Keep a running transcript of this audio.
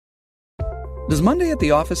Does Monday at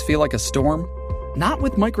the office feel like a storm? Not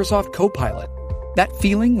with Microsoft Copilot. That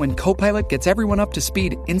feeling when Copilot gets everyone up to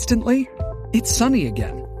speed instantly? It's sunny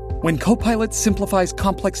again. When Copilot simplifies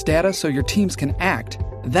complex data so your teams can act,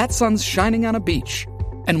 that sun's shining on a beach.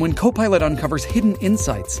 And when Copilot uncovers hidden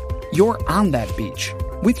insights, you're on that beach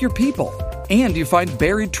with your people, and you find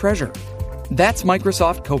buried treasure. That's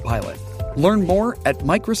Microsoft Copilot. Learn more at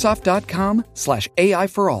Microsoft.com/AI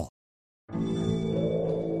for all.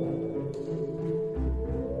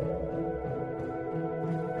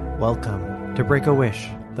 Welcome to Break a Wish,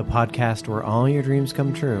 the podcast where all your dreams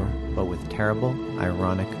come true, but with terrible,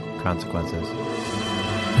 ironic consequences.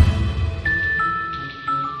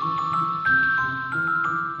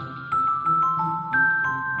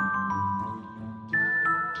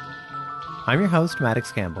 I'm your host,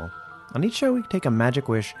 Maddox Campbell. On each show, we take a magic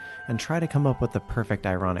wish and try to come up with the perfect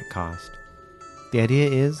ironic cost. The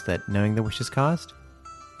idea is that knowing the wish's cost,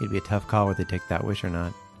 it'd be a tough call whether they take that wish or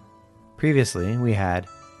not. Previously, we had,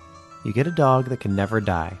 you get a dog that can never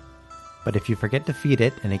die, but if you forget to feed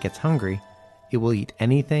it and it gets hungry, it will eat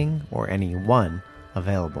anything or anyone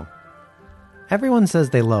available. Everyone says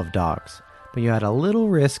they love dogs, but you had a little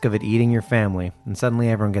risk of it eating your family, and suddenly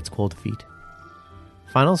everyone gets cold feet.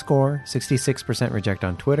 Final score, 66% reject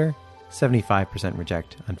on Twitter, 75%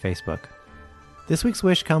 reject on Facebook. This week's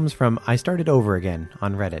wish comes from I Started Over Again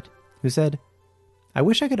on Reddit, who said, I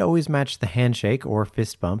wish I could always match the handshake or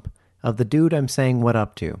fist bump of the dude I'm saying what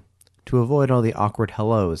up to avoid all the awkward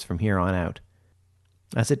hellos from here on out.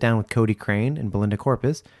 I sit down with Cody Crane and Belinda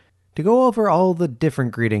Corpus to go over all the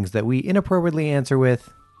different greetings that we inappropriately answer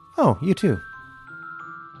with, oh, you too.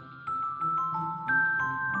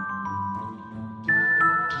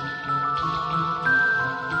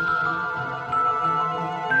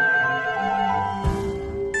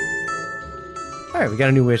 All right, we got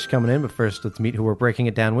a new wish coming in, but first let's meet who we're breaking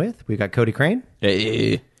it down with. We've got Cody Crane.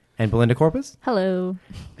 Hey. And Belinda Corpus. Hello.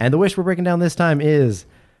 And the wish we're breaking down this time is,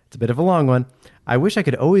 it's a bit of a long one, I wish I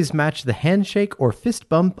could always match the handshake or fist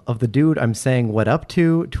bump of the dude I'm saying what up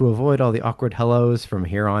to avoid all the awkward hellos from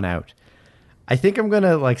here on out. I think I'm going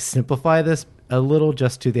to simplify this a little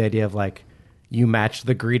just to the idea of you match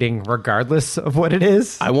the greeting regardless of what it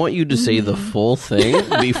is. I want you to say the full thing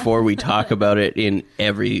before we talk about it in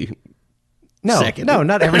every second. No,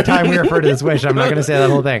 not every time we refer to this wish. I'm not going to say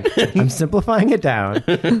that whole thing. I'm simplifying it down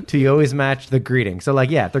to you always match the greeting. So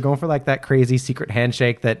if they're going for that crazy secret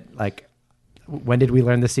handshake that when did we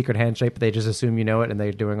learn the secret handshake? But they just assume you know it and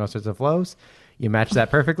they're doing all sorts of flows. You match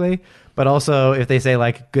that perfectly. But also if they say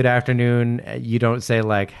good afternoon, you don't say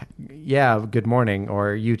yeah, good morning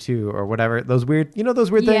or you too or whatever. Those weird,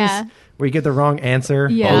 those weird things where you get the wrong answer.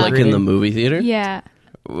 Yeah. In the movie theater? Yeah.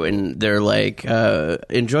 When they're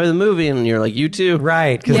enjoy the movie, and you're you too.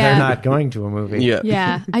 Right, because they're not going to a movie. Yeah.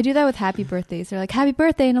 Yeah. I do that with happy birthdays. They're like, happy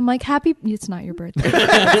birthday. And I'm like, it's not your birthday.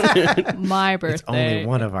 My birthday. It's only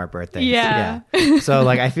one of our birthdays. Yeah. So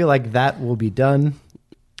I feel that will be done.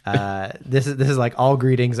 This is all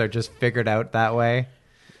greetings are just figured out that way.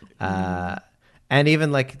 And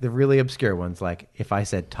even the really obscure ones, if I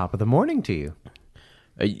said top of the morning to you.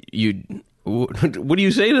 What do you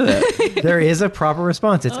say to that? There is a proper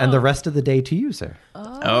response. It's and the rest of the day to you, sir.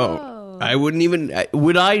 Oh. I wouldn't even...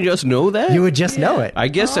 Would I just know that? You would just know it. I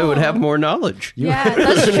guess I would have more knowledge. Yeah,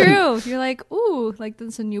 that's true. You're ooh, this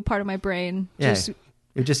is a new part of my brain. Yeah.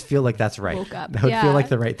 You just feel that's right. Woke up. That would feel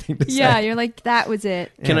the right thing to say. Yeah, you're that was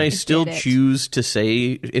it. Can I still choose to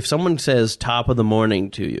say... If someone says top of the morning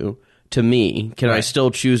to you, to me, can I still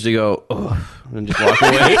choose to go, oh, and just walk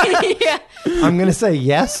away? Yeah. I'm going to say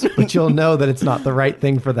yes, but you'll know that it's not the right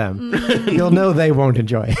thing for them. You'll know they won't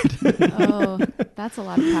enjoy it. Oh, that's a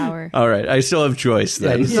lot of power. All right. I still have choice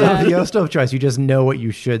then. You still have choice. You just know what you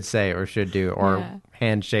should say or should do or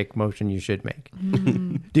handshake motion you should make.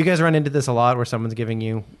 Do you guys run into this a lot where someone's giving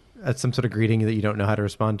you some sort of greeting that you don't know how to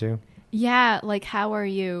respond to? Yeah, how are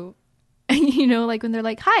you? When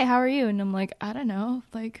they're hi, how are you? And I'm I don't know.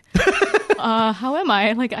 How am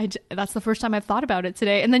I? That's the first time I've thought about it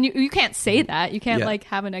today. And then you can't say that. You can't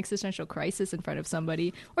have an existential crisis in front of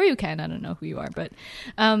somebody, or you can. I don't know who you are, but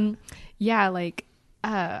I'm I'm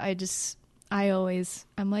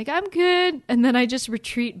good. And then I just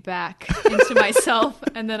retreat back into myself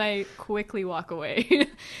and then I quickly walk away.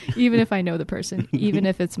 Even if I know the person, even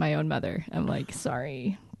if it's my own mother, I'm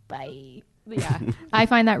sorry, bye. Yeah, I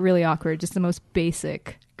find that really awkward. Just the most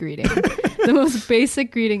basic greeting. The most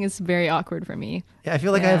basic greeting is very awkward for me. Yeah, I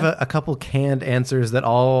feel I have a couple canned answers that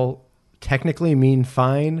all technically mean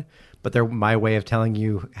fine, but they're my way of telling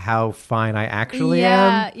you how fine I actually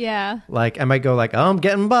am. Yeah. I might go oh, I'm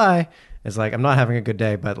getting by. It's like, I'm not having a good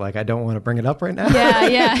day, but like, I don't want to bring it up right now.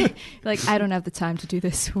 Yeah. Like, I don't have the time to do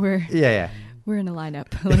this. We're Yeah. in a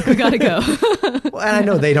lineup. Like, we gotta go. Well, and I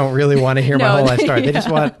know they don't really want to hear my No, whole life story. They yeah. just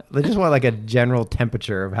want like a general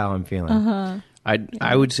temperature of how I'm feeling.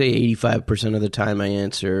 I would say 85% of the time I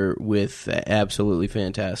answer with absolutely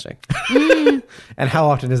fantastic. And how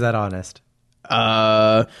often is that honest?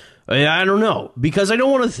 I don't know, because I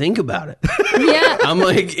don't want to think about it. Yeah. I'm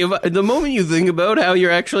like, the moment you think about how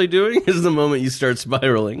you're actually doing is the moment you start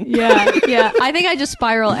spiraling. Yeah. I think I just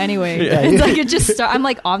spiral anyway. It's like it just I'm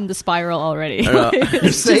like on the spiral already.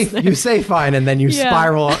 You say fine, and then you Yeah.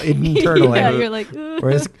 spiral internally. Yeah, you're like, ugh.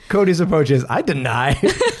 Whereas Cody's approach is, I deny.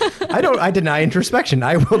 I deny introspection.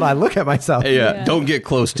 I will not look at myself. Yeah, don't get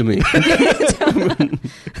close to me.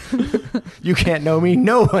 You can't know me.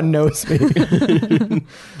 No one knows me.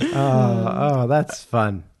 Oh, that's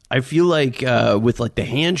fun. I feel like with like the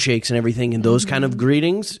handshakes and everything and those kind of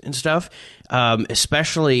greetings and stuff,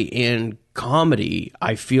 especially in comedy,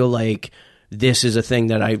 I feel like this is a thing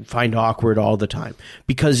that I find awkward all the time,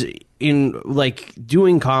 because in like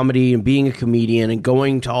doing comedy and being a comedian and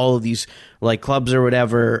going to all of these like clubs or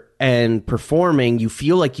whatever and performing, you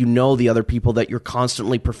feel like you know the other people that you're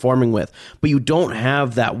constantly performing with, but you don't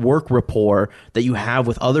have that work rapport that you have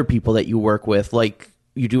with other people that you work with, like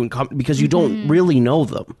you do in comedy, because you don't really know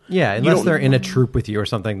them. Yeah, You unless don't- they're in a troupe with you or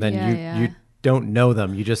something, then you don't know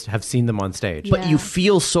them. You just have seen them on stage. But you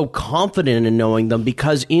feel so confident in knowing them,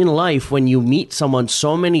 because in life, when you meet someone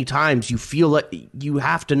so many times, you feel like you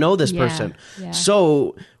have to know this person. Yeah.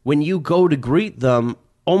 So when you go to greet them,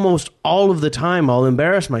 almost all of the time, I'll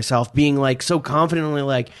embarrass myself being like so confidently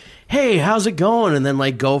like, hey, how's it going? And then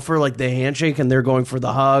like go for like the handshake and they're going for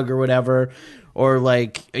the hug or whatever. Or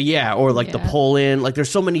like, the pull in. Like, there's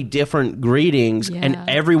so many different greetings, and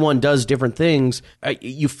everyone does different things.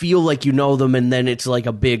 You feel like you know them, and then it's like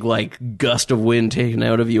a big like gust of wind taken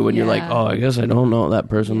out of you, and you're like, oh, I guess I don't know that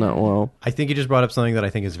person that well. I think you just brought up something that I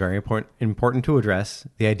think is very important to address: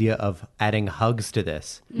 the idea of adding hugs to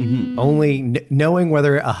this. Only knowing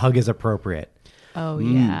whether a hug is appropriate. Oh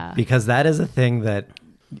yeah. Because that is a thing that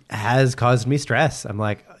has caused me stress. I'm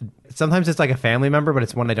like, sometimes it's like a family member, but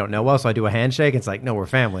it's one I don't know well, so I do a handshake. It's like, no, we're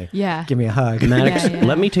family. Yeah. Give me a hug. Maddox, Yeah.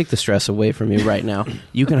 let me take the stress away from you right now.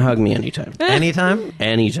 You can hug me anytime. Anytime,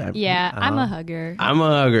 Anytime. Yeah, I'm a hugger. I'm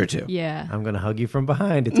a hugger too. Yeah. I'm going to hug you from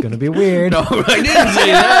behind. It's going to be weird. No, I didn't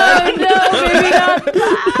say that. Oh, no, maybe not.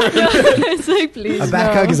 It's like, please. A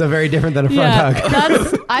back no. hug is a very different than a front Yeah,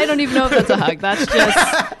 hug. I don't even know if that's a hug.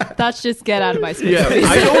 That's just get out of my space. Yeah, please.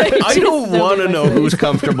 I don't Just want to leave my know space. who's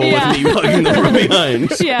comfortable Yeah. with me hugging them from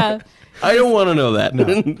behind. Yeah. I don't want to know that. No,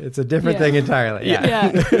 it's a different Yeah. thing entirely.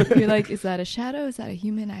 Yeah. You're like, is that a shadow? Is that a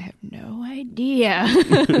human? I have no idea.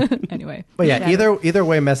 Anyway. But yeah, Shadow. either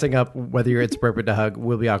way, messing up whether it's appropriate to hug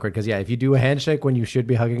will be awkward. Because if you do a handshake when you should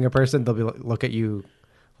be hugging a person, they'll be look at you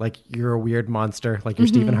like you're a weird monster, like you're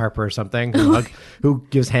Stephen Harper or something, who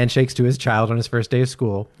gives handshakes to his child on his first day of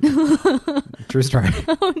school. True story.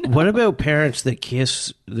 What about parents that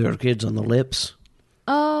kiss their kids on the lips?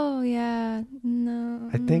 Oh, yeah. No.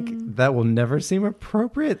 I think that will never seem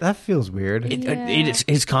appropriate. That feels weird.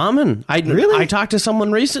 It's common. Really? I talked to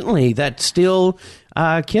someone recently that still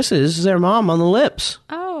kisses their mom on the lips.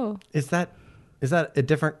 Oh. Is that a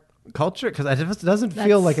different culture? Because it doesn't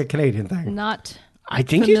feel That's like a Canadian thing. Not I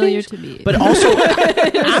think familiar it is. to me. But also,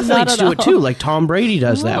 athletes Not do at it all. too. Like Tom Brady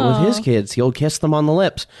does that with his Oh. kids. He'll kiss them on the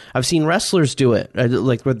lips. I've seen wrestlers do it,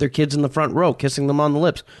 like with their kids in the front row, kissing them on the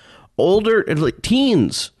lips. Older, like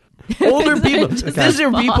teens. Older people. These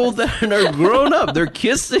are people that are grown up. They're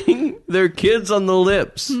kissing their kids on the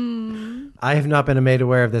lips. I have not been made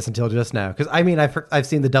aware of this until just now. Because I mean, I've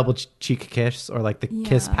seen the double cheek kiss or like the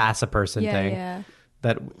kiss Yeah. pass a person thing. Yeah.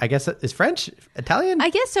 That I guess is French, Italian. I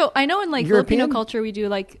guess so. I know in like European? Filipino culture, we do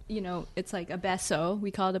like, it's like a beso. We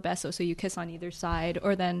call it a beso. So you kiss on either side.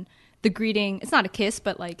 Or then the greeting, it's not a kiss,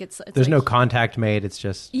 but like it's There's like, no contact made. It's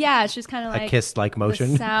just Yeah, it's just kind of a like kiss-like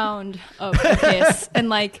motion. The sound of a kiss. And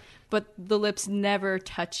like, but the lips never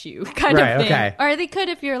touch you kind Right, of thing. okay. Or they could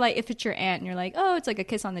if it's your aunt and you're like, oh, it's like a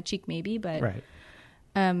kiss on the cheek maybe. But right.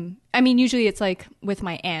 I mean, usually it's like with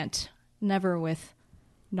my aunt, never with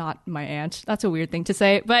not my aunt. That's a weird thing to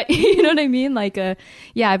say, but you know what I mean? Like,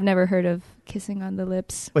 I've never heard of kissing on the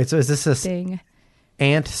lips Wait, so is this a thing.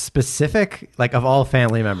 aunt specific, like of all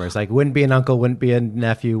family members? Like wouldn't be an uncle, wouldn't be a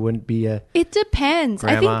nephew, wouldn't be a It depends.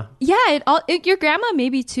 grandma? I think your grandma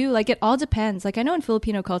maybe too. Like it all depends. Like I know in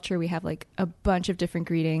Filipino culture we have like a bunch of different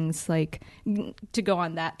greetings. Like to go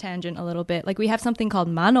on that tangent a little bit, like we have something called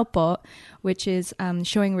manopo, which is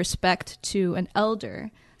showing respect to an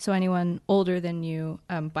elder. So anyone older than you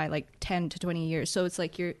by like 10 to 20 years. So it's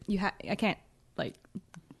like I can't like.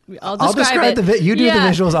 I'll describe it. You do the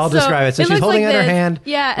visuals. I'll describe it. So she's holding out her hand,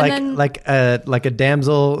 like a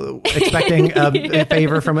damsel expecting a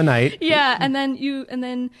favor from a knight. Yeah, and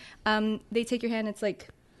then they take your hand. It's like,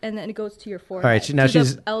 and then it goes to your forehead. All right, now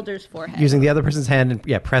she's the elder's forehead, using the other person's hand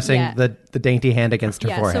and pressing the dainty hand against her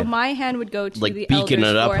forehead. So my hand would go to like the beaking elder's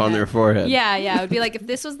it up forehead. on their forehead. Yeah, it would be like if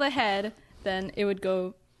this was the head, then it would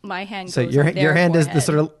go. My hand. So goes your on their hand forehead. is the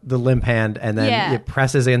sort of the limp hand, and then it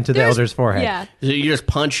presses into the elder's forehead. Yeah. So you just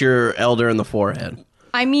punch your elder in the forehead.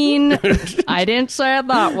 I mean, I didn't say it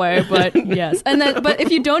that way, but yes. And then, but if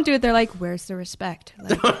you don't do it, they're like, "Where's the respect?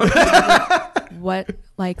 Like, what?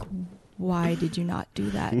 Like, why did you not do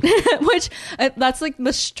that?" Which that's like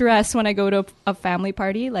the stress when I go to a family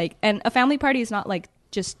party. Like, and a family party is not like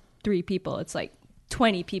just 3 people. It's like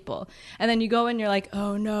 20 people, and then you go and you're like,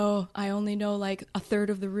 oh no, I only know like a third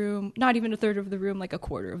of the room, not even a third of the room, like a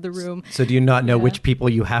quarter of the room. So do you not know which people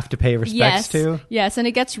you have to pay respects to? Yes, and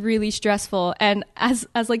it gets really stressful. And as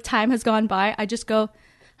like time has gone by, I just go,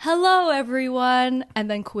 hello everyone, and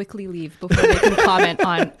then quickly leave before they can comment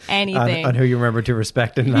on anything. On who you remember to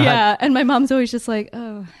respect and not. Yeah, and my mom's always just like,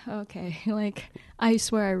 oh, okay. Like, I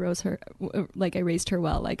swear I raised her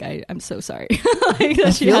well. Like, I'm so sorry. Like,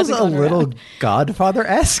 It feels a little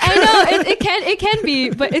Godfather-esque. I know, it can be,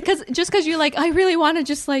 but because you're like, I really want to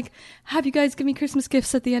just like have you guys give me Christmas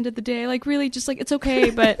gifts at the end of the day. Like, really, just like, it's okay,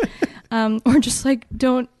 but, or just like,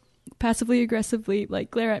 don't passively aggressively like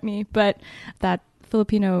glare at me. But that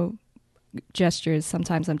Filipino gestures,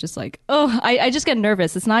 sometimes I'm just like, oh, I just get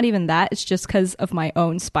nervous. It's not even that, it's just because of my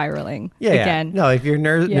own spiraling. Again. No, if you're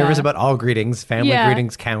nervous about all greetings, family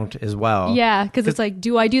greetings count as well. Yeah, because it's like,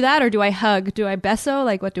 do I do that or do I hug? Do I beso?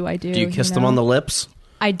 Like, what do I do? Do you kiss them on the lips?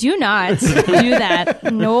 I do not do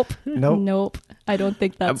that. Nope. I don't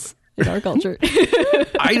think that's in our culture.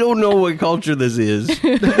 I don't know what culture this is.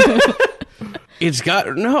 It's got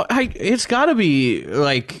to be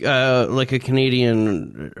like a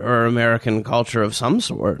Canadian or American culture of some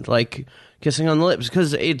sort, like kissing on the lips,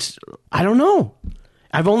 because I don't know.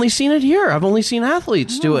 I've only seen it here. I've only seen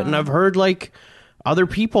athletes do it, and I've heard like other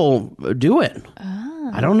people do it.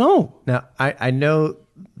 I don't know. Now, I know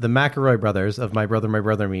the McElroy brothers of My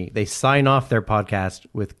Brother, Me, they sign off their podcast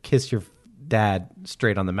with "Kiss your dad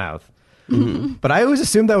straight on the mouth." Mm-hmm. But I always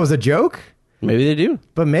assumed that was a joke. Maybe they do.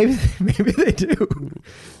 But maybe they do.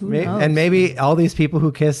 And maybe all these people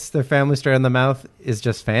who kiss their family straight on the mouth is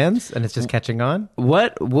just fans and it's just catching on.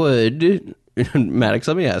 What would... Maddox,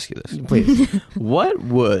 let me ask you this. Please. What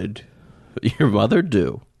would your mother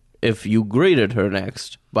do if you greeted her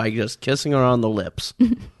next by just kissing her on the lips?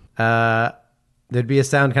 There'd be a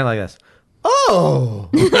sound kind of like this. Oh!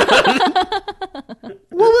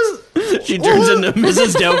 What was... She turns into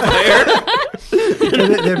Mrs. Doubtfire.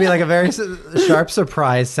 There'd be like a very sharp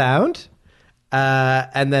surprise sound.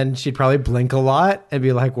 And then she'd probably blink a lot and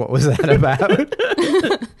be like, what was that about?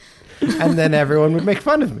 And then everyone would make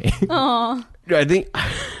fun of me. Aww. I think...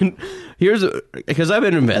 because I've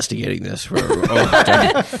been investigating this for a long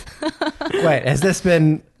time. Wait, has this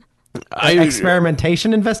been...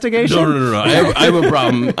 experimentation investigation? No. I have a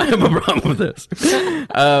problem. I have a problem with this.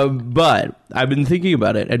 But I've been thinking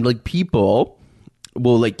about it, and like people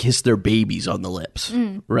will like kiss their babies on the lips,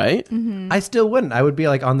 right? Mm-hmm. I still wouldn't. I would be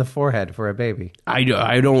like on the forehead for a baby. I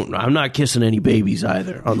don't. I'm not kissing any babies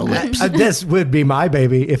either on the lips. This would be my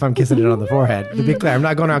baby if I'm kissing it on the forehead. To be clear, I'm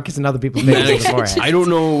not going around kissing other people's babies on the forehead. I don't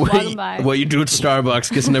know what you do at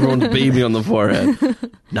Starbucks, kissing everyone's baby on the forehead.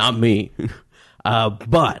 Not me.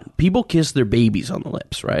 But people kiss their babies on the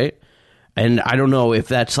lips, right? And I don't know if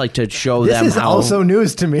that's like to show them how... This is also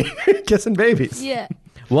news to me, kissing babies. Yeah.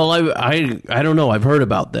 Well, I don't know. I've heard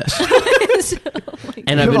about this.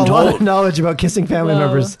 And You I've have been a lot told... of knowledge about kissing family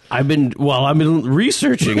members. I've been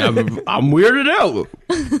researching. I'm weirded out.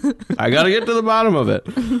 I got to get to the bottom of it.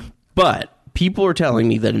 But people are telling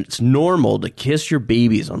me that it's normal to kiss your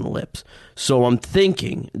babies on the lips. So I'm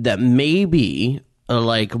thinking that maybe...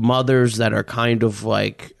 like mothers that are kind of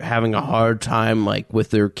like having a hard time like with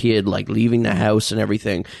their kid like leaving the house and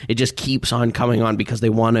everything, it just keeps on coming on because they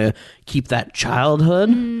want to keep that childhood.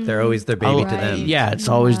 They're always their baby to them. Yeah, it's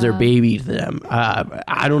always their baby to them.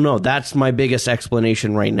 I don't know. That's my biggest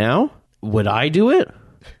explanation right now. Would I do it?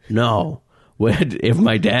 No. if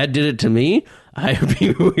my dad did it to me, I'd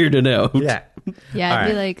be weirded out. Yeah. Yeah, I'd All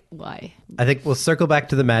be right. like, why? I think we'll circle back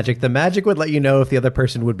to the magic. The magic would let you know if the other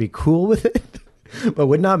person would be cool with it, but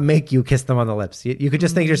would not make you kiss them on the lips. You could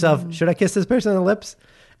just think to yourself, should I kiss this person on the lips?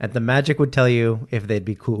 And the magic would tell you if they'd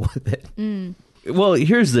be cool with it. Well,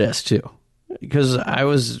 here's this too, because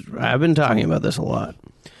I've been talking about this a lot.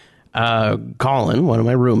 Colin, one of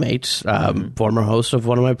my roommates, former host of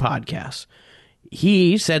one of my podcasts,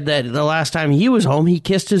 he said that the last time he was home, he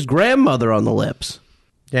kissed his grandmother on the lips.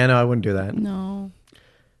 Yeah, no, I wouldn't do that. No.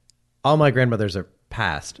 All my grandmothers are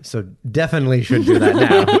passed, so definitely should do that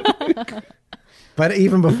now. But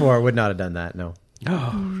even before, would not have done that, no.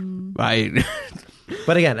 I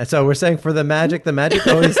But again, so we're saying for the magic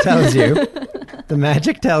always tells you, the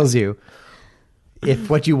magic tells you if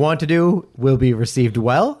what you want to do will be received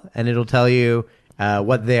well, and it'll tell you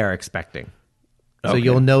what they are expecting. So Okay.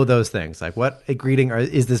 you'll know those things, like what a greeting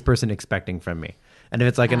is this person expecting from me? And if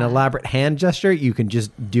it's like an elaborate hand gesture, you can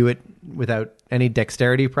just do it without any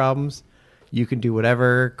dexterity problems. You can do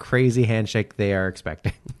whatever crazy handshake they are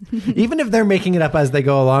expecting. Even if they're making it up as they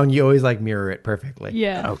go along, you always like mirror it perfectly.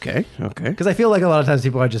 Yeah. okay. Because I feel like a lot of times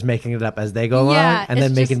people are just making it up as they go along Yeah, and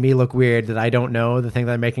then it's making just- me look weird that I don't know the thing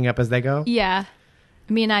that I'm making up as they go. Yeah.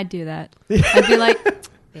 I mean, I'd do that. I'd be like,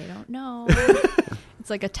 they don't know. It's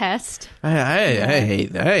like a test. I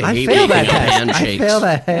hate that. I I hate fail that making up test. I handshakes. fail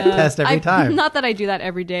that test every time. Not that I do that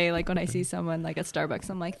every day. Like when I see someone like at Starbucks,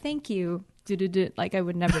 I'm like, thank you. Like I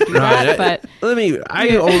would never do that. But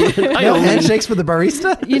I only Handshakes for the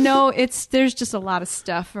barista? you know, there's just a lot of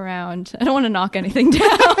stuff around. I don't want to knock anything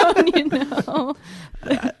down, you know.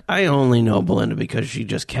 I only know Belinda because she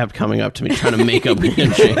just kept coming up to me trying to make up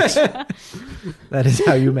handshakes. That is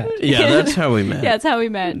how you met. Yeah, that's how we met. Yeah, that's how we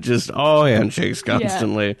met. Just all handshakes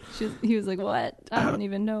constantly. He was like, "What? I don't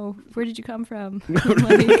even know. Where did you come from?" I'm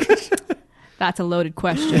like, that's a loaded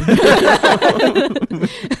question.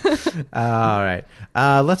 All right.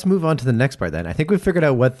 Let's move on to the next part then. I think we've figured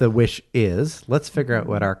out what the wish is. Let's figure out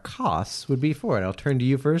what our costs would be for it. I'll turn to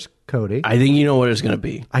you first, Cody. I think you know what it's going to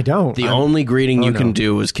be. I don't. The only greeting you no. can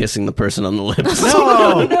do is kissing the person on the lips.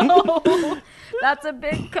 No! That's a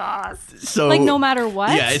big cost. So Like no matter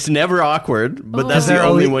what. Yeah, it's never awkward, but that's They're the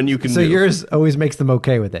only always- one you can so do. yours always makes them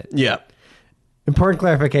okay with it. Yeah. Important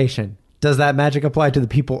clarification. Does that magic apply to the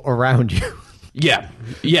people around you? Yeah.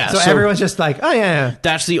 Yeah. So everyone's just like, oh, yeah.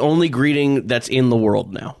 That's the only greeting that's in the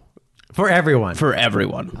world now. For everyone. For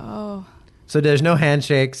everyone. Oh. So there's no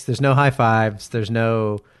handshakes, there's no high fives, there's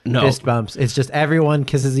no fist bumps. It's just everyone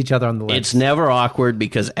kisses each other on the lips. It's never awkward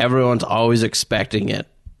because everyone's always expecting it.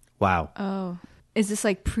 Wow. Oh. Is this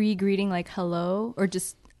like pre-greeting, like hello, or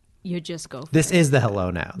just you just go? For This it? is the hello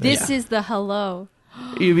now. This is the hello.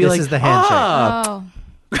 You'd be This like, is the handshake. Oh.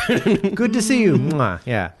 Good to see you. Mwah.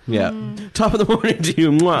 Yeah. Yeah. Top of the morning to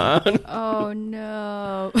you. Mwah. Oh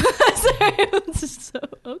no. Sorry. It's just so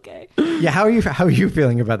okay. Yeah. How are you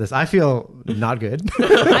feeling about this? I feel not good.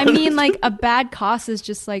 I mean, like a bad cost is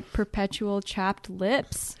just like perpetual chapped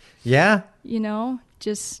lips. Yeah. You know,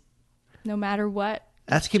 just no matter what.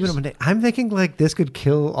 That's keeping it up. I'm thinking like this could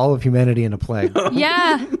kill all of humanity in a plague.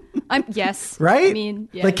 Yeah. Yes. Right? I mean,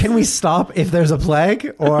 yes. Like, can we stop if there's a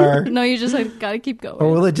plague, or No, you just like gotta keep going. or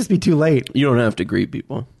will it just be too late? You don't have to greet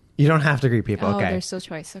people. You don't have to greet people. Oh, Okay. there's still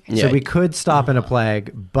choice. Okay. Yeah. So we could stop in a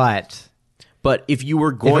plague, but But if you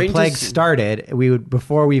were if going a plague to... started, we would,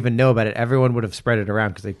 before we even know about it, everyone would have spread it around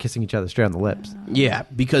because they're kissing each other straight on the lips. Yeah,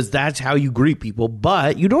 because that's how you greet people.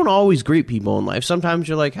 But you don't always greet people in life. Sometimes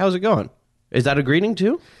you're like, how's it going? Is that a greeting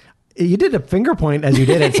too? You did a finger point as you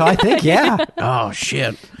did it, so I think, yeah. Oh,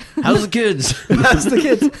 shit. How's the kids? That's the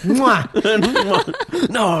kids. Mwah.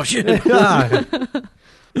 No, shit. Ah.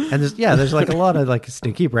 And there's like a lot of like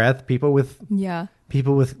stinky breath. People with Yeah.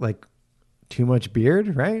 like too much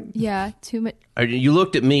beard, right? Yeah. Too much. You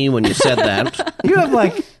looked at me when you said that. You have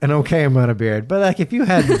like an okay amount of beard, but like if you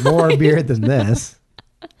had more beard than this,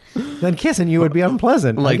 then kissing you would be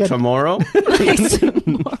unpleasant. Like tomorrow?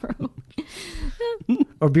 Tomorrow.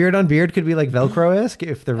 or beard on beard could be like Velcro-esque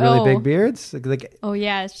if they're really Oh. big beards. Like Oh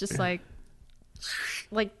yeah, it's just like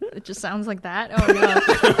it just sounds like that. Oh no.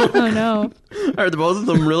 Oh no. Are both of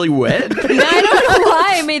them really wet? I don't know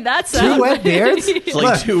why I made that sound. two wet beards. It's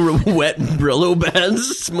like two wet Brillo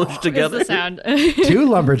bands smushed Is together. the sound. Two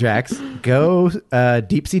lumberjacks go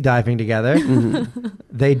deep sea diving together.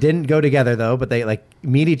 They didn't go together though, but they like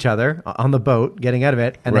meet each other on the boat getting out of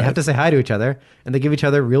it, and they Right. have to say hi to each other, and they give each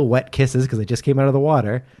other real wet kisses because they just came out of the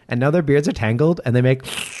water, and now their beards are tangled and they make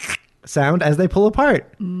sound as they pull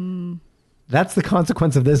apart. That's the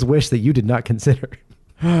consequence of this wish that you did not consider.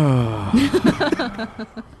 I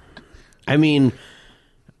mean,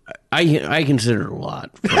 I consider it a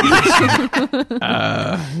lot.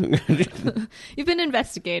 You've been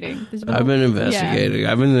investigating. I've been investigating.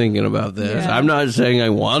 I've been thinking about this. Yeah. I'm not saying I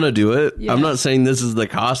want to do it. Yeah. I'm not saying this is the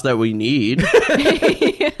cost that we need.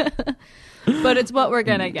 But it's what we're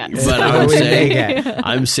gonna get. But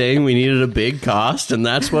I'm saying we needed a big cost, and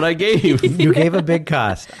that's what I gave. You gave a big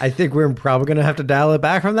cost. I think we're probably going to have to dial it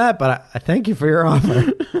back from that, but I thank you for your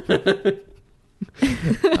offer.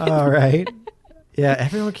 All right. Yeah,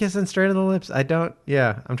 everyone kissing straight on the lips. I'm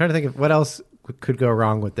trying to think of what else could go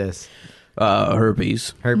wrong with this.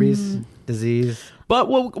 Herpes. Herpes, disease. But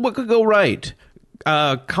what could go right?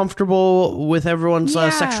 Comfortable with everyone's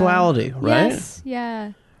sexuality, right? Yes,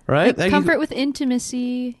 yeah. Right? Like comfort with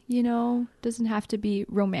intimacy, doesn't have to be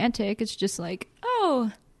romantic. It's just like,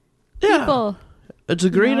 people. It's a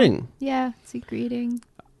greeting. Yeah, it's a greeting.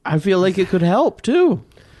 I feel like it could help, too.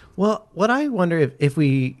 Well, what I wonder if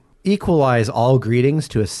we equalize all greetings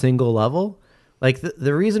to a single level, like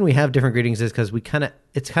the reason we have different greetings is because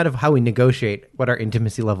it's kind of how we negotiate what our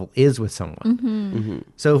intimacy level is with someone. Mm-hmm.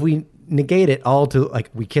 So if we negate it all to like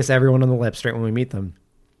we kiss everyone on the lips straight when we meet them,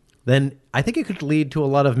 then I think it could lead to a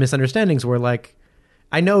lot of misunderstandings where, like,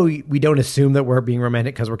 I know we don't assume that we're being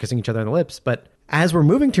romantic because we're kissing each other on the lips, but as we're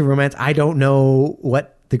moving to romance, I don't know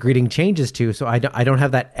what the greeting changes to, so I don't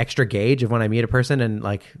have that extra gauge of when I meet a person and,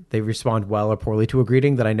 like, they respond well or poorly to a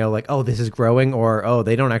greeting that I know, like, oh, this is growing, or, oh,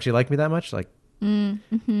 they don't actually like me that much. Like, you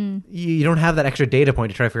don't have that extra data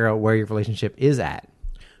point to try to figure out where your relationship is at.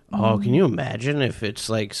 Oh, can you imagine if it's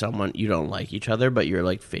like someone you don't like each other, but you're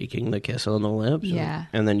like faking the kiss on the lips? Yeah.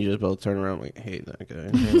 And then you just both turn around like, hate that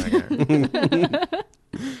guy.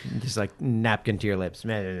 Just like napkin to your lips.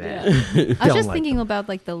 I was just thinking about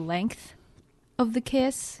like the length of the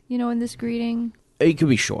kiss, in this greeting. It could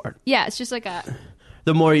be short. Yeah, it's just like a...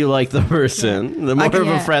 The more you like the person, the more of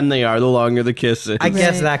a friend they are, the longer the kiss is. I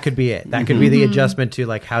guess that could be it. That could be the adjustment to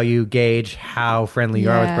like how you gauge how friendly you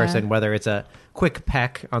are with the person, whether it's a quick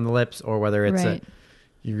peck on the lips or whether it's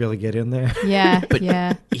you really get in there. Yeah, but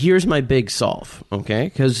here's my big solve, okay?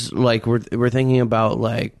 Because like we're thinking about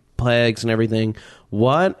like plagues and everything.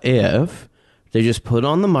 What if they just put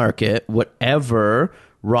on the market whatever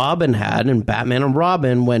Robin had in Batman and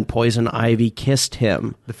Robin when Poison Ivy kissed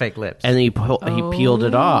him? The fake lips. And he peeled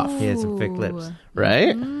it off. He had some fake lips.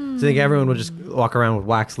 Right? So you think everyone would just walk around with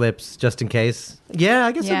wax lips just in case? Yeah,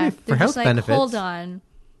 I guess it'd be for health like, benefits. Hold on.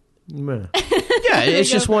 Yeah, it's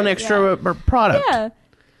just one extra product. Yeah.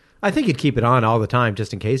 I think you'd keep it on all the time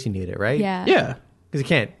just in case you need it, right? Yeah. Yeah. Because you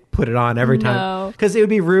can't put it on every time. No. Because it would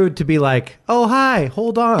be rude to be like, oh, hi,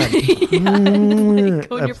 hold on. Can't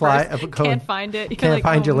find it. You're Can't like,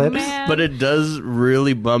 find your lips. Man. But it does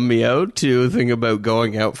really bum me out to think about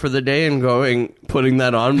going out for the day and putting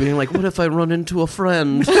that on, being like, what if I run into a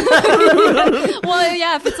friend? Well,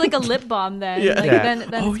 yeah, if it's like a lip balm, then then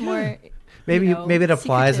it's more. Maybe it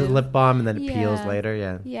applies as secretive. a lip balm and then it peels later.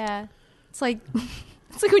 Yeah. Yeah. It's like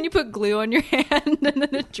when you put glue on your hand and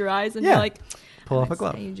then it dries and you're like, pull off a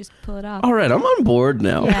glove. You just pull it off. All right, I'm on board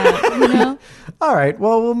now. Yeah, All right.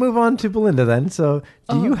 Well, we'll move on to Belinda then. So,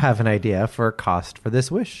 do you have an idea for cost for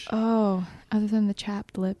this wish? Oh, other than the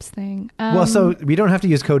chapped lips thing. Well, so we don't have to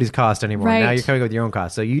use Cody's cost anymore. Right. Now you're coming up with your own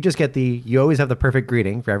cost. So you just get you always have the perfect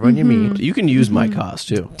greeting for everyone you meet. You can use my cost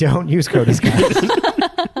too. Don't use Cody's cost.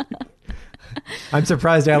 I'm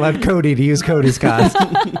surprised I allowed Cody to use Cody's cost.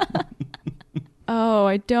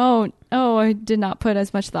 I don't. Oh, I did not put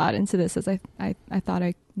as much thought into this as I thought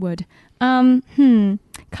I would.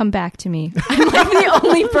 Come back to me. I'm like the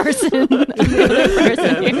only person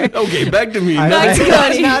here. Okay, back to me. Back to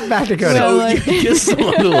Cody. Not back to Cody. So, You kiss them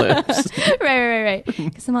on the lips. Right.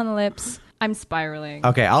 Kiss him on the lips. I'm spiraling.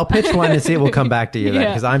 Okay, I'll pitch one and see if we'll come back to you then, Yeah.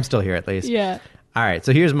 because I'm still here at least. Yeah. All right,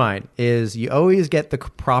 so here's mine, is you always get the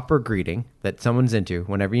proper greeting that someone's into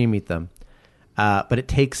whenever you meet them, but it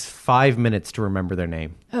takes 5 minutes to remember their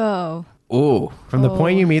name. Oh. Ooh. From the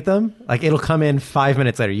point you meet them, like it'll come in 5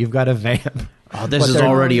 minutes later. You've got to vamp. Oh, this But is they're-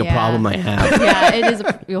 already a Yeah. problem I have. Yeah, it is.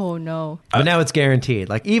 Oh, no. But now it's guaranteed.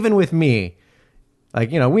 Like even with me,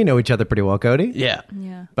 like, we know each other pretty well, Cody. Yeah.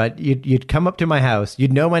 Yeah. But you'd come up to my house,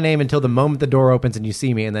 you'd know my name until the moment the door opens and you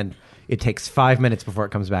see me, and then it takes 5 minutes before it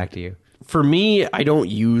comes back to you. For me, I don't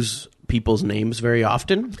use people's names very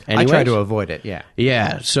often. I try anyways. to avoid it, yeah.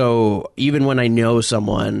 Yeah, so even when I know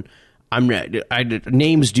someone,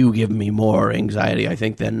 names do give me more anxiety, I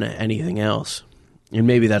think, than anything else. And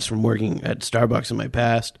maybe that's from working at Starbucks in my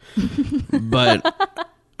past. But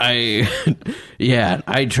I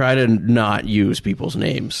try to not use people's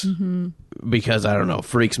names because, I don't know,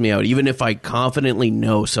 freaks me out. Even if I confidently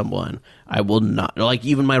know someone, I will not, like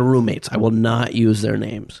even my roommates, I will not use their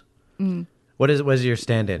names. What is your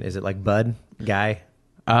stand-in? Is it like Bud, Guy?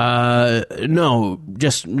 No,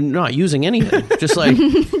 just not using anything. Just like,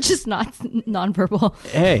 Just not nonverbal.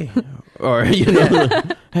 hey, or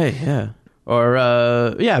hey, yeah,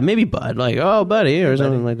 or yeah, maybe Bud, like, oh, buddy, or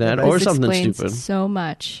something like that, or This something explains stupid. so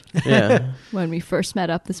much. Yeah, When we first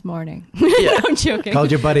met up this morning. I'm joking.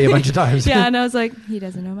 Called your buddy a bunch of times. Yeah, and I was like, he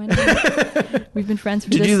doesn't know my name. We've been friends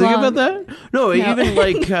for did this you think long. about that? No, even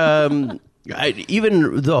like.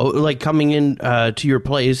 Even though, like, coming in to your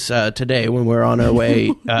place today when we're on our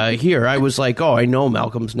way here, I was like, oh, I know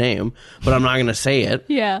Malcolm's name, but I'm not going to say it.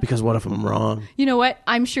 Yeah. Because what if I'm wrong? You know what?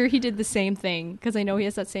 I'm sure he did the same thing because I know he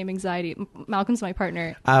has that same anxiety. Malcolm's my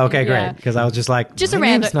partner. Okay, Yeah. great. Because I was just like, Just my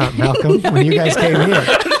a name's random- not Malcolm when you guys came here.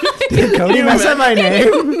 Did Cody mess up my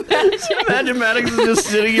name? Imagine Maddox is just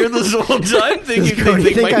sitting here this whole time thinking, Does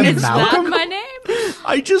Cody think I'm It's Malcolm? not my name.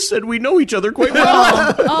 I just said we know each other quite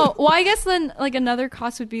well. Well, I guess then like another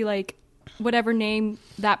cost would be like whatever name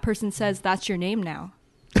that person says, that's your name now.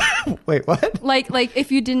 Wait, what? Like if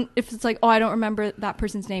it's like, oh, I don't remember that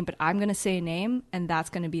person's name, but I'm gonna say a name and that's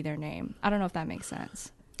gonna be their name. I don't know if that makes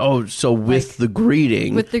sense. Oh, so with the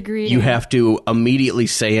greeting, greeting. you have to immediately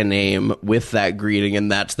say a name with that greeting,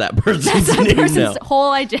 and that's that person's That's that name person's now.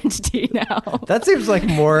 whole identity now. That seems like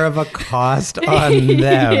more of a cost on them.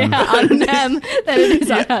 Yeah, on them than it is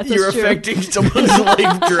on us. That's You're true. affecting someone's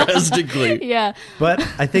life drastically. Yeah. But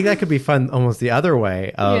I think that could be fun almost the other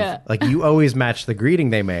way of Yeah. like you always match the greeting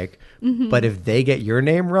they make, but if they get your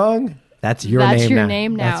name wrong, that's your That's name your now.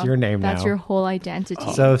 name now. That's your name now. That's your whole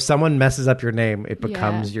identity. So if someone messes up your name, it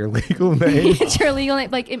becomes your legal name. It's your legal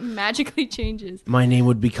name. Like, it magically changes. My name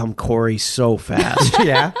would become Corey so fast.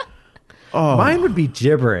 Yeah. Oh. Mine would be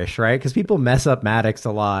gibberish, right? Because people mess up Maddox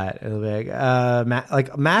a lot. It'll be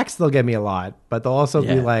like Max, they'll get me a lot, but they'll also be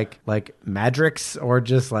Yeah. like Madrix or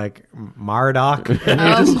just like Mardoc.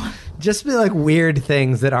 And they'll just be like weird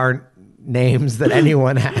things that aren't names that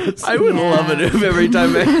anyone has. I would love it if every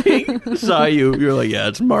time I saw you, you're like, yeah,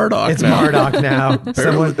 it's Murdoch It's now. Mardoc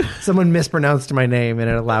now. Someone mispronounced my name in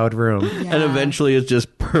a loud room. Yeah. And eventually it's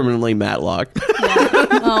just permanently Matlock.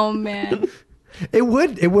 Yeah. Oh, man. It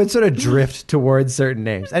would sort of drift towards certain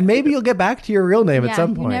names, and maybe you'll get back to your real name at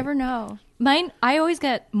some point. You never know. Mine, I always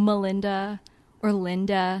get Melinda or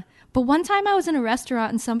Linda. But one time I was in a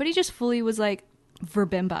restaurant and somebody just fully was like,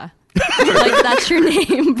 Verbimba. Like, that's your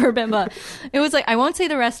name, Verbimba. It was like, I won't say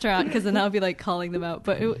the restaurant because then I'll be like calling them out.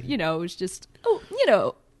 But, it was just,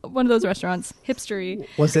 one of those restaurants, hipstery.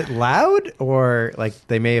 Was it loud, or like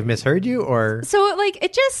they may have misheard you, or So like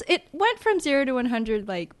it went from 0 to 100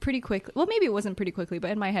 like pretty quickly. Well, maybe it wasn't pretty quickly, but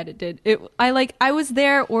in my head it did. I was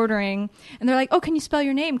there ordering, and they're like, "Oh, can you spell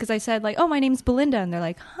your name?" Because I said like, "Oh, my name's Belinda," and they're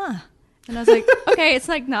like, "Huh." And I was like, okay, it's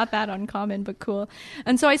like not that uncommon, but cool.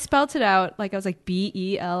 And so I spelt it out. Like I was like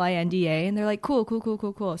Belinda, and they're like,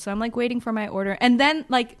 cool. So I'm like waiting for my order, and then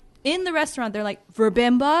like in the restaurant, they're like,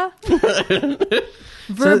 Verbimba.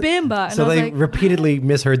 Verbimba. And so I was they like, repeatedly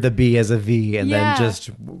misheard the B as a V, and Yeah.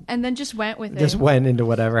 then just went with it. just went into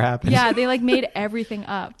whatever happened. Yeah, they like made everything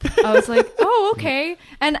up. I was like, oh, okay.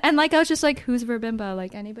 And like I was just like, who's Verbimba?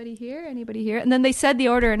 Like, anybody here? And then they said the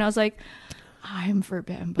order, and I was like, I'm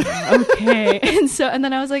Verbimba. Okay. And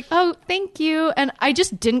then I was like, oh, thank you. And I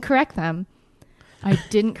just didn't correct them.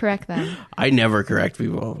 I never correct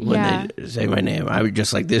people when Yeah. they say my name. I would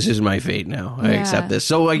just like, this is my fate now. I Yeah. accept this.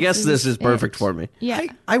 So I guess this is perfect it. for me. Yeah.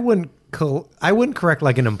 I wouldn't correct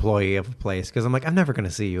like an employee of a place because I'm like, I'm never going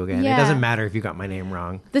to see you again. Yeah. It doesn't matter if you got my name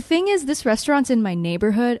wrong. The thing is, this restaurant's in my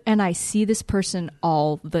neighborhood, and I see this person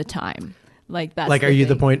all the time. Like, that's Like, are you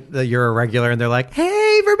the thing. point that you're a regular and they're like,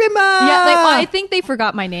 hey, Verbimba? Yeah, like, I think they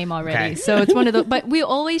forgot my name already. Okay. So it's one of those. But we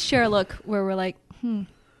always share a look where we're like,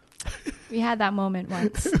 we had that moment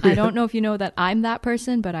once. I don't know if you know that I'm that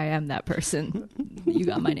person, but I am that person. You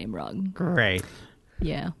got my name wrong. Great.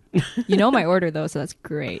 Yeah. You know my order, though, so that's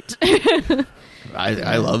great.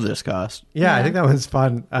 I love this cost. Yeah, I Yeah. think that was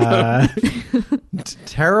fun.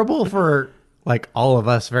 Terrible for like all of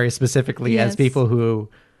us very specifically as Yes. people who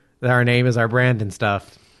our name is our brand and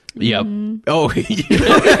stuff. Yep. Mm-hmm. Oh,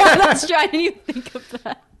 That's true. I didn't even think of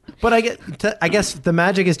that. But I guess the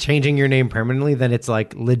magic is changing your name permanently. Then it's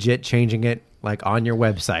like legit changing it like on your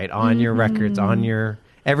website, on your records, on your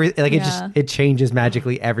Yeah. it changes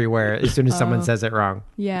magically everywhere as soon as someone says it wrong.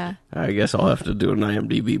 Yeah. I guess I'll have to do an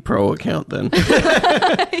IMDb Pro account then.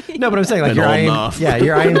 No, but I'm saying like Been your holding off.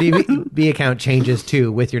 your IMDb account changes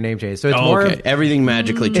too with your name change. So it's more okay. of Everything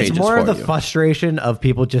magically changes it's more for of the you. frustration of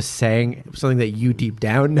people just saying something that you deep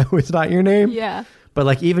down know is not your name. Yeah. But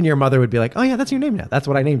like even your mother would be like, "Oh yeah, that's your name now. That's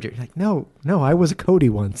what I named you." You're like, "No, I was a Cody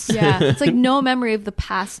once." Yeah. It's like no memory of the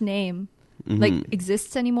past name. like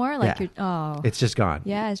exists anymore. Like Yeah. It's just gone.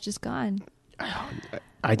 yeah, it's just gone.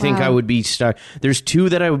 I think I would be stuck. There's two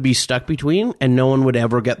that I would be stuck between, and no one would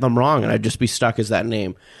ever get them wrong, and I'd just be stuck as that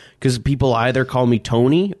name. Because people either call me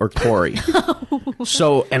Tony or Corey.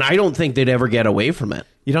 So, and I don't think they'd ever get away from it.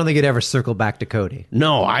 You don't think it'd ever circle back to Cody?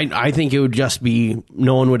 No, I think it would just be,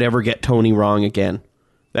 no one would ever get Tony wrong again.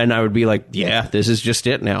 And I would be like, yeah, this is just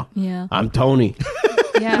it now. Yeah. I'm Tony.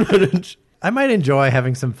 Yeah. I might enjoy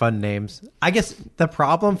having some fun names. I guess the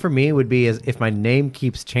problem for me would be is if my name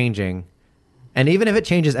keeps changing, and even if it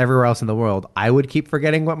changes everywhere else in the world, I would keep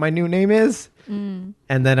forgetting what my new name is. And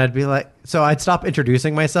then I'd be like, so I'd stop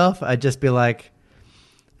introducing myself. I'd just be like,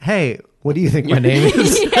 hey, what do you think my name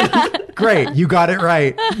is? Great, you got it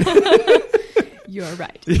right. You're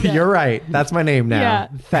right. Yeah. You're right. That's my name now. Yeah.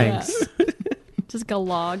 Thanks. Yeah. Just like a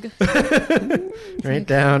log. Write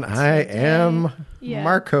down, I am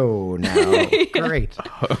Marco now. Great.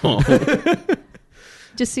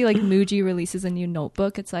 Just see like Muji releases a new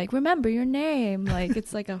notebook. It's like, remember your name. Like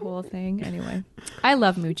it's like a whole thing. Anyway, I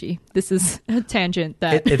love Muji. This is a tangent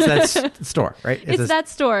that It's that store, right? it's that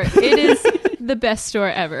store. It is the best store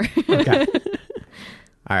ever. Okay.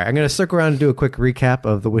 All right, I'm going to circle around and do a quick recap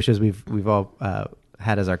of the wishes we've all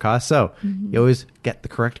had as our cost. So you always get the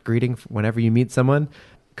correct greeting whenever you meet someone.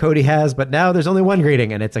 Cody has, but now there's only one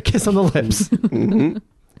greeting, and it's a kiss on the lips.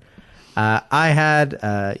 I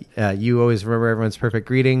had, you always remember everyone's perfect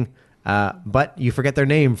greeting, but you forget their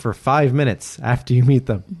name for 5 minutes after you meet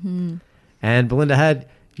them. And Belinda had,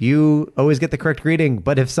 you always get the correct greeting,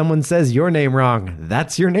 but if someone says your name wrong,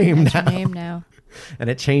 that's your name That's now. your name now. And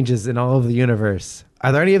it changes in all of the universe.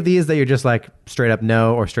 Are there any of these that you're just like straight up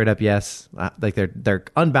no or straight up yes? Like they're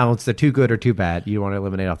unbalanced, they're too good or too bad. You want to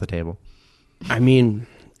eliminate off the table. I mean,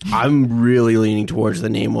 I'm really leaning towards the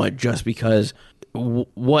name what, just because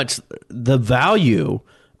what's the value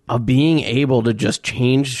of being able to just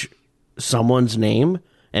change someone's name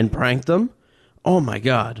and prank them? Oh my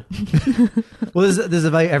God. Well, this is the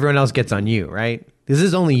value everyone else gets on you, right? This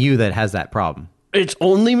is only you that has that problem. It's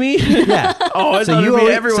only me? Yeah. Oh, I thought it'd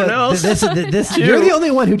be everyone else. This you're the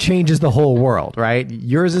only one who changes the whole world, right?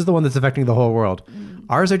 Yours is the one that's affecting the whole world.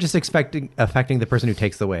 Ours are just affecting the person who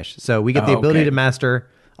takes the wish. So we get the ability to master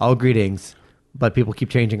all greetings, but people keep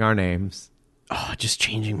changing our names. Oh, just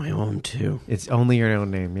changing my own too. It's only your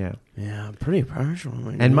own name, yeah. Yeah, I'm pretty partial.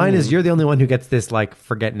 And mine is you're the only one who gets this like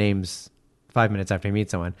forget names 5 minutes after you meet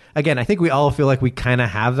someone. Again, I think we all feel like we kind of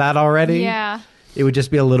have that already. Yeah. It would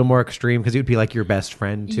just be a little more extreme because it would be like your best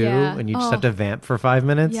friend too, Yeah. and you just have to vamp for 5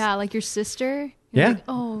 minutes. Yeah, like your sister. Yeah. Like,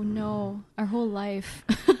 oh no, our whole life.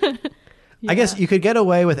 I guess you could get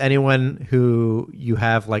away with anyone who you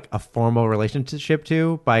have like a formal relationship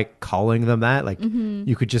to by calling them that. Like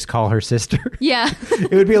you could just call her sister. Yeah.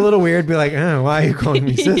 It would be a little weird. Be like, oh, why are you calling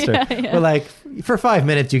me sister? Yeah. But like for 5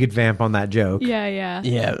 minutes, you could vamp on that joke. Yeah, yeah.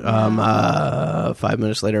 Yeah. 5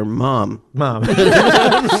 minutes later, mom.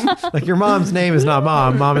 Like your mom's name is not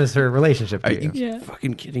mom. Mom is her relationship to Are you. you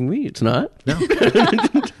fucking kidding me? It's not. No.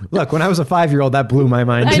 Look, when I was a 5-year-old, that blew my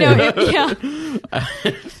mind I too. know. Yeah.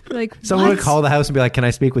 Like Someone what? would call the house and be like, can I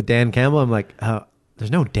speak with Dan Campbell? I'm like,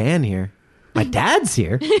 there's no Dan here. My dad's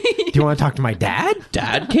here. Do you want to talk to my dad?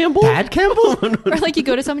 Dad Campbell? Dad Campbell? Or like you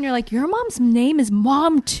go to someone, you're like, your mom's name is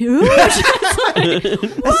Mom too. That's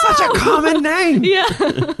such a common name. Yeah.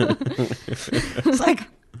 It's like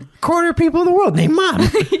quarter people in the world named Mom.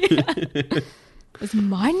 Is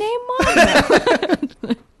my name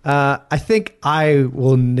Mom? I think I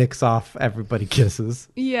will nix off everybody kisses.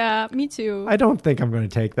 Yeah, me too. I don't think I'm going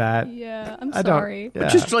to take that. Yeah, I'm I don't- sorry. yeah.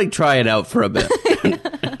 Just like try it out for a bit.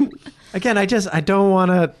 Again, I don't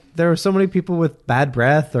want to. There are so many people with bad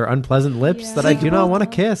breath or unpleasant lips Yeah. that I do not want to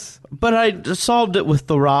kiss. But I solved it with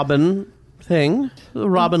the Robin thing. The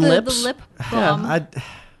Robin lips. The lip balm I,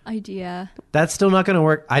 idea. that's still not going to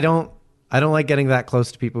work. I don't like getting that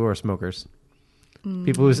close to people who are smokers.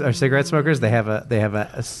 People who are cigarette smokers, they have a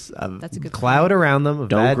That's a good cloud around them of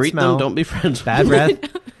Don't bad greet smell, them. Don't be friends. bad breath.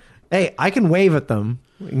 Hey, I can wave at them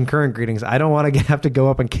in current greetings. I don't want to have to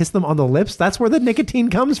go up and kiss them on the lips. That's where the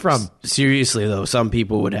nicotine comes from. Seriously, though, some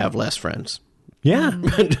people would have less friends. Yeah.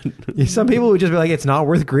 Some people would just be like, it's not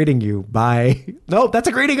worth greeting you. Bye. Nope, that's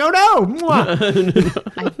a greeting. Oh no.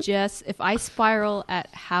 Mwah. If I spiral at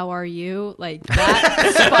how are you, like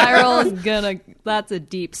that spiral is that's a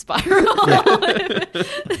deep spiral. Like,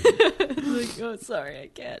 oh, sorry, I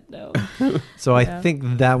can't. No. So I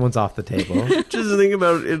think that one's off the table. Just think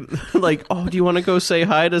about it like, oh, do you want to go say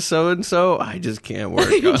hi to so-and-so? I just can't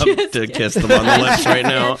work up to kiss them on the lips right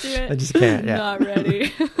now. I just can't. Yeah. Not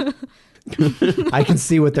ready. I can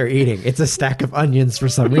see what they're eating. It's a stack of onions for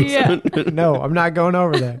some reason. No, I'm not going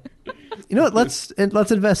over there. You know what? Let's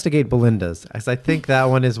investigate Belinda's, as I think that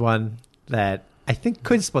one is one that I think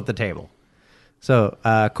could split the table. So,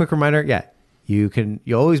 quick reminder, you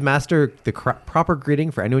always master the proper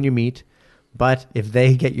greeting for anyone you meet, but if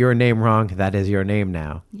they get your name wrong, that is your name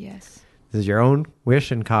now. Yes. This is your own wish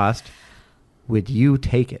and cost. Would you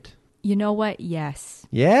take it? You know what? Yes.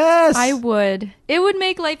 Yes! I would. It would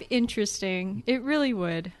make life interesting. It really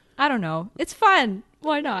would. I don't know. It's fun.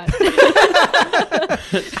 Why not?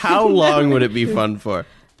 How long would it be fun for?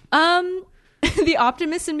 The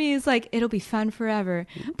optimist in me is like, it'll be fun forever.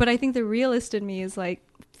 But I think the realist in me is like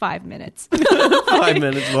 5 minutes. 5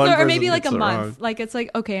 minutes, one or maybe person like gets a it month. wrong. Like it's like,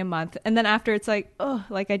 okay, a month. And then after it's like, oh,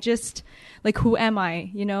 like I just, like who am I?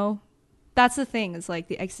 You know? That's the thing, is like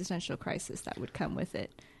the existential crisis that would come with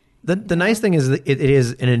it. The nice thing is that it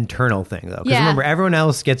is an internal thing, though. Because remember, everyone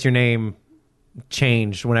else gets your name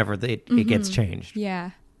changed whenever it gets changed.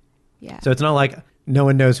 Yeah. Yeah. So it's not like no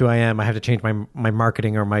one knows who I am. I have to change my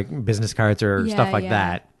marketing or my business cards or stuff like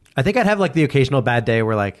that. I think I'd have like the occasional bad day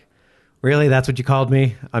where like, really, that's what you called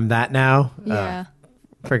me? I'm that now? Yeah.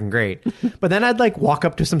 Freaking great. But then I'd like walk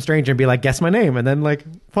up to some stranger and be like, guess my name. And then like,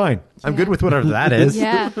 fine. I'm good with whatever that is.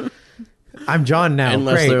 Yeah. I'm John now.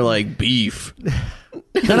 Unless Great. they're like beef.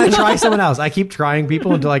 Then I try someone else. I keep trying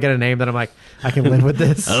people until I get a name that I'm like, I can live with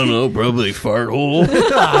this. I don't know, probably fart hole.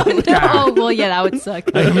 Oh, well, yeah, that would suck.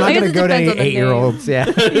 I'm not I guess going to it go to depends on the 8-year-olds. Yeah.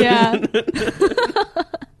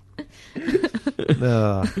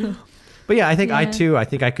 Yeah. But yeah, I think I Yeah.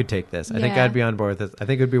 think I could take this. I think Yeah. I'd be on board with this. I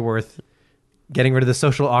think it would be worth getting rid of the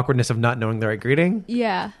social awkwardness of not knowing the right greeting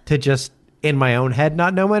Yeah. to just in my own head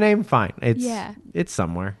not know my name. Fine. Yeah. It's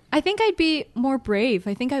somewhere. I think I'd be more brave.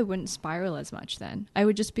 I think I wouldn't spiral as much then. I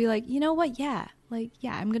would just be like, you know what? Yeah. Like,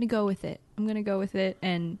 yeah, I'm going to go with it. I'm going to go with it.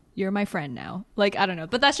 And you're my friend now. Like, I don't know.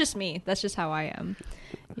 But that's just me. That's just how I am.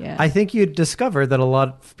 Yeah. I think you'd discover that a lot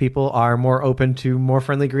of people are more open to more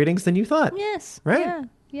friendly greetings than you thought. Yes. Right? Yeah.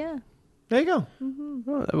 Yeah. There you go.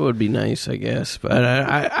 Well, that would be nice, I guess. But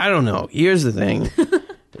I don't know. Here's the thing.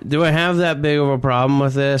 Do I have that big of a problem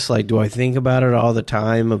with this? Like, do I think about it all the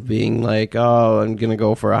time of being like, oh, I'm going to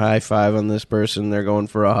go for a high five on this person. They're going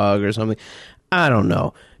for a hug or something. I don't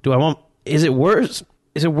know. Do I want... Is it worse?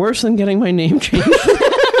 Is it worse than getting my name changed?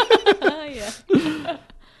 Yeah.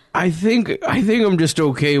 I think I'm just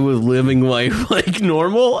okay with living life like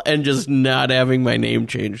normal and just not having my name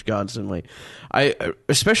changed constantly.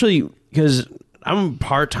 Especially because I'm a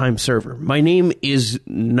part-time server. My name is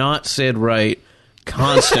not said right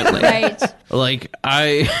constantly. Right. Like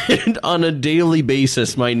on a daily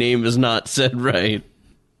basis, my name is not said right.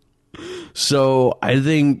 So I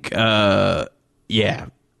think, yeah,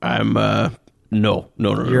 I'm no.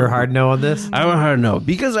 You're a hard no on this? I'm a hard no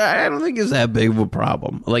because I don't think it's that big of a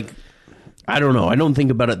problem. Like, I don't know. I don't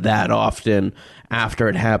think about it that often after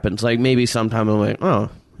it happens. Like, maybe sometime I'm like, oh,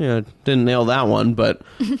 yeah, didn't nail that one, but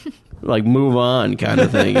like move on kind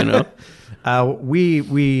of thing, you know?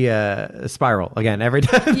 We spiral again every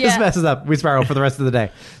time this Yeah. messes up. We spiral for the rest of the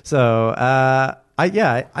day. So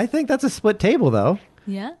I think that's a split table though.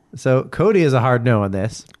 Yeah. So Cody is a hard no on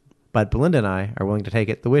this, but Belinda and I are willing to take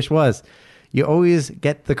it. The wish was you always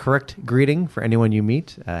get the correct greeting for anyone you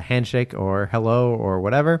meet, a handshake or hello or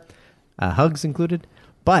whatever, hugs included.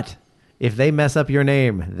 But if they mess up your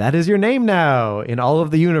name, that is your name now in all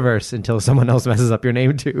of the universe until someone else messes up your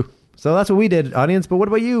name too. So that's what we did, audience. But what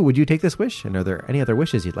about you? Would you take this wish? And are there any other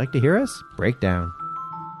wishes you'd like to hear us break down?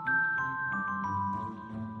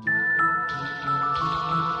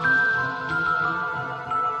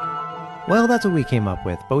 Well, that's what we came up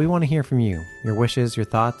with, but we want to hear from you. Your wishes, your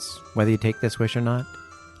thoughts, whether you take this wish or not.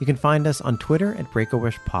 You can find us on Twitter at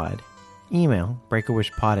BreakAWishPod, email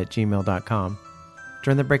breakawishpod@gmail.com,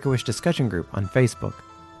 join the Break-A-Wish discussion group on Facebook,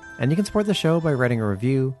 and you can support the show by writing a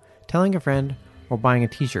review, telling a friend, or buying a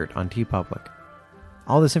t-shirt on TeePublic.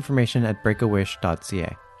 All this information at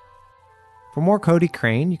breakawish.ca. For more Cody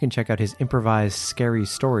Crane, you can check out his improvised scary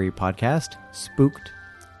story podcast, Spooked,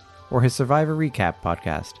 or his Survivor Recap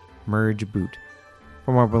podcast, Merge Boot.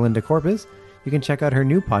 For more Belinda Corpus, you can check out her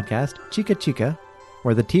new podcast, Chica Chica,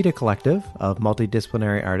 where the Tita Collective of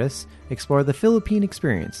multidisciplinary artists explore the Philippine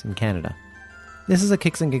experience in Canada. This is a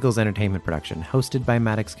Kicks and Giggles entertainment production, hosted by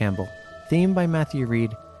Maddox Campbell, theme by Matthew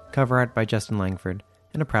Reed, cover art by Justin Langford,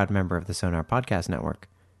 and a proud member of the Sonar Podcast Network.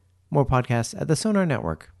 More podcasts at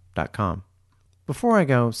thesonarnetwork.com. Before I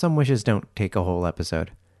go, some wishes don't take a whole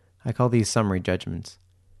episode. I call these summary judgments.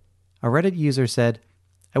 A Reddit user said,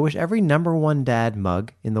 I wish every number one dad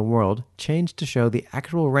mug in the world changed to show the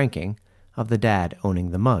actual ranking of the dad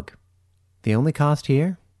owning the mug. The only cost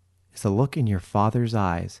here is the look in your father's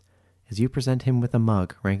eyes as you present him with a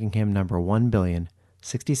mug ranking him number 1 billion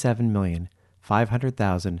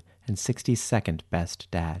 67,500,062nd best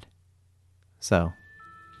dad. So,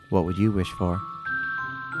 what would you wish for?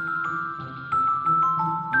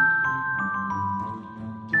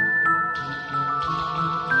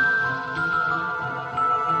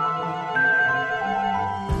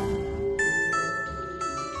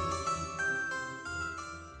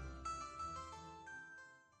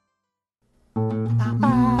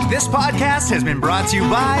 This podcast has been brought to you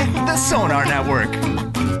by the Sonar Network.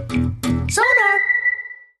 Sonar!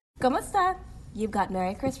 ¿Cómo You've got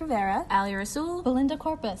Mary Chris Rivera, Ali Rasul, Belinda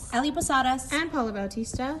Corpus, Ali Posadas, and Paula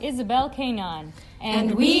Bautista, Isabel Kanon.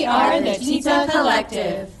 And we are the Tita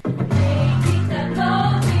Collective.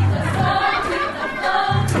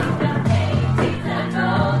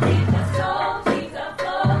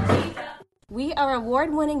 We are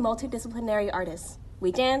award-winning multidisciplinary artists.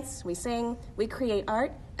 We dance, we sing, we create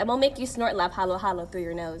art, and we'll make you snort laugh halo halo through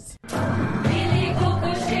your nose.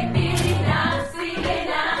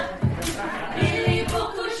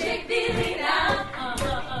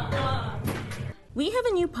 We have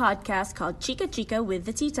a new podcast called Chica Chica with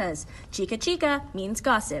the Titas. Chica Chica means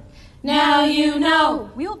gossip. Now you know!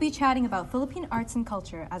 We will be chatting about Philippine arts and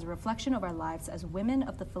culture as a reflection of our lives as women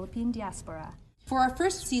of the Philippine diaspora. For our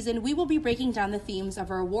first season, we will be breaking down the themes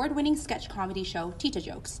of our award-winning sketch comedy show, Tita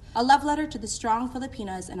Jokes, a love letter to the strong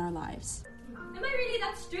Filipinas in our lives. Am I really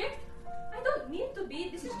that strict? I don't mean to be.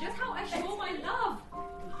 This is just how I show my love.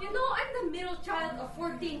 You know, I'm the middle child of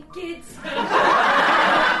 14 kids.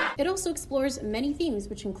 It also explores many themes,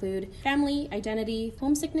 which include family, identity,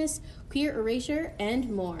 homesickness, queer erasure, and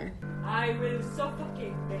more. I will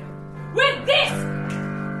suffocate them with this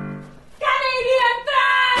Canadian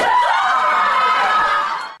thread!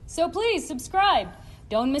 So please subscribe.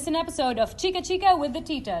 Don't miss an episode of Chica Chica with the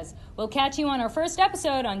Titas. We'll catch you on our first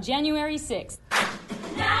episode on January 6th.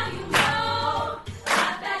 Now you know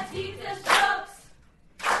that Tita's jokes.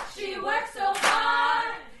 She works so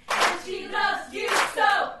hard and she loves you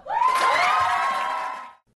so.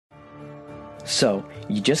 So,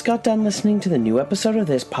 you just got done listening to the new episode of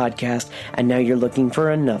this podcast, and now you're looking for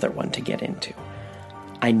another one to get into.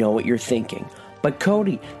 I know what you're thinking. But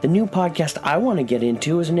Cody, the new podcast I want to get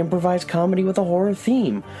into is an improvised comedy with a horror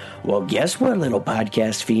theme. Well, guess what, little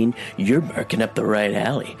podcast fiend? You're barking up the right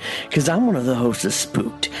alley. Because I'm one of the hosts of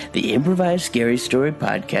Spooked, the improvised scary story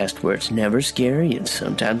podcast where it's never scary and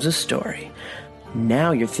sometimes a story.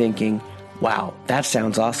 Now you're thinking, wow, that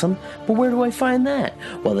sounds awesome, but where do I find that?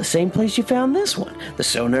 Well, the same place you found this one,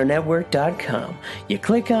 thesonarnetwork.com. You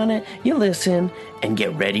click on it, you listen, and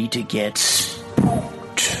get ready to get